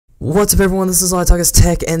What's up everyone, this is iTalkus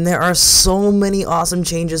Tech, and there are so many awesome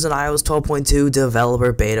changes in iOS 12.2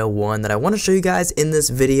 Developer Beta 1 that I want to show you guys in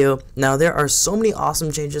this video. Now there are so many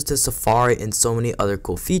awesome changes to Safari and so many other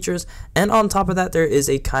cool features, and on top of that there is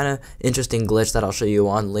a kind of interesting glitch that I'll show you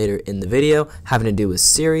on later in the video having to do with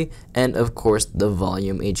Siri and of course the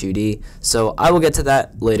volume HUD. So I will get to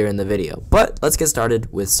that later in the video, but let's get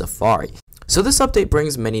started with Safari. So this update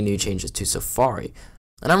brings many new changes to Safari.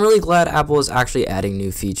 And I'm really glad Apple is actually adding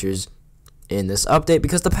new features in this update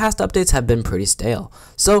because the past updates have been pretty stale.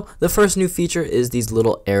 So the first new feature is these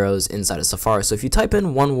little arrows inside of Safari. So if you type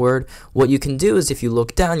in one word, what you can do is if you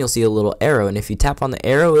look down, you'll see a little arrow, and if you tap on the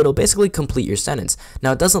arrow, it'll basically complete your sentence.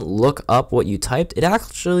 Now it doesn't look up what you typed, it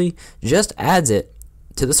actually just adds it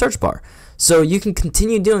to the search bar. So you can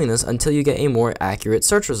continue doing this until you get a more accurate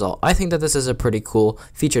search result. I think that this is a pretty cool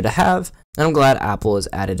feature to have, and I'm glad Apple has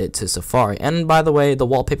added it to Safari. And by the way, the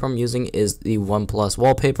wallpaper I'm using is the OnePlus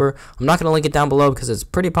wallpaper. I'm not going to link it down below because it's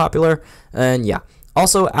pretty popular, and yeah.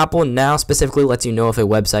 Also, Apple now specifically lets you know if a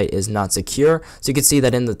website is not secure. So you can see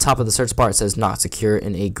that in the top of the search bar it says not secure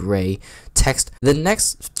in a gray text. The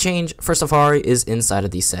next change for Safari is inside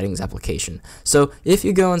of the settings application. So if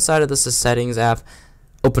you go inside of the settings app,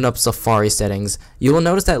 open up Safari settings, you will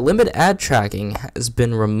notice that limit ad tracking has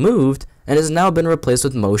been removed and has now been replaced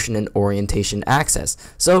with motion and orientation access.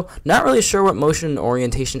 So not really sure what motion and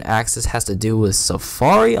orientation access has to do with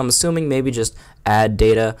Safari. I'm assuming maybe just add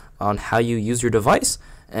data on how you use your device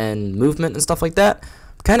and movement and stuff like that.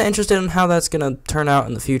 Kind of interested in how that's going to turn out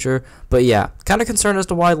in the future, but yeah, kind of concerned as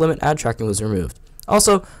to why limit ad tracking was removed.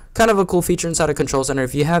 Also, kind of a cool feature inside of Control Center.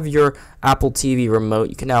 If you have your Apple TV remote,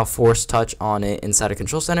 you can now force touch on it inside of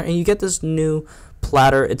Control Center, and you get this new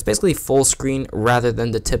platter. It's basically full screen rather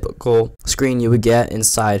than the typical screen you would get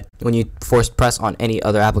inside when you force press on any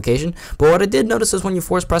other application. But what I did notice is when you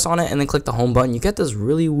force press on it and then click the home button, you get this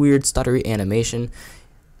really weird stuttery animation.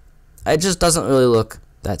 It just doesn't really look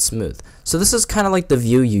that smooth. So this is kind of like the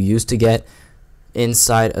view you used to get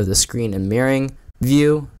inside of the screen and mirroring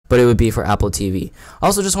view, but it would be for Apple TV.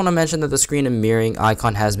 Also, just want to mention that the screen and mirroring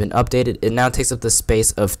icon has been updated. It now takes up the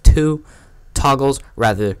space of 2 toggles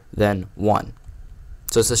rather than 1.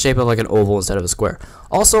 So it's the shape of like an oval instead of a square.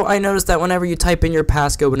 Also, I noticed that whenever you type in your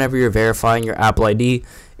passcode, whenever you're verifying your Apple ID,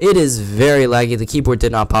 it is very laggy. The keyboard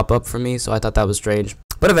did not pop up for me, so I thought that was strange,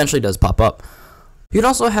 but eventually does pop up. You can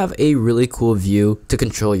also have a really cool view to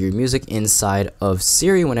control your music inside of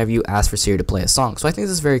Siri whenever you ask for Siri to play a song. So I think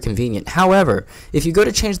this is very convenient. However, if you go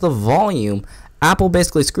to change the volume, Apple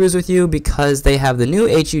basically screws with you because they have the new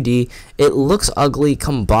HUD. It looks ugly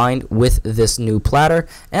combined with this new platter,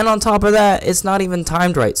 and on top of that, it's not even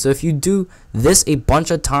timed right. So if you do this a bunch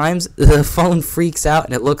of times, the phone freaks out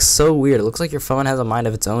and it looks so weird. It looks like your phone has a mind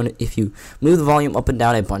of its own if you move the volume up and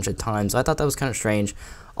down a bunch of times. So I thought that was kind of strange.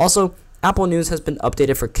 Also, Apple News has been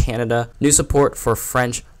updated for Canada. New support for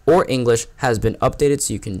French or English has been updated,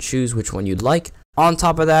 so you can choose which one you'd like. On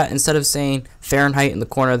top of that, instead of saying Fahrenheit in the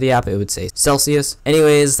corner of the app, it would say Celsius.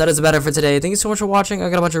 Anyways, that is about it for today. Thank you so much for watching.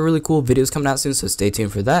 I got a bunch of really cool videos coming out soon, so stay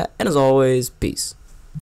tuned for that. And as always, peace.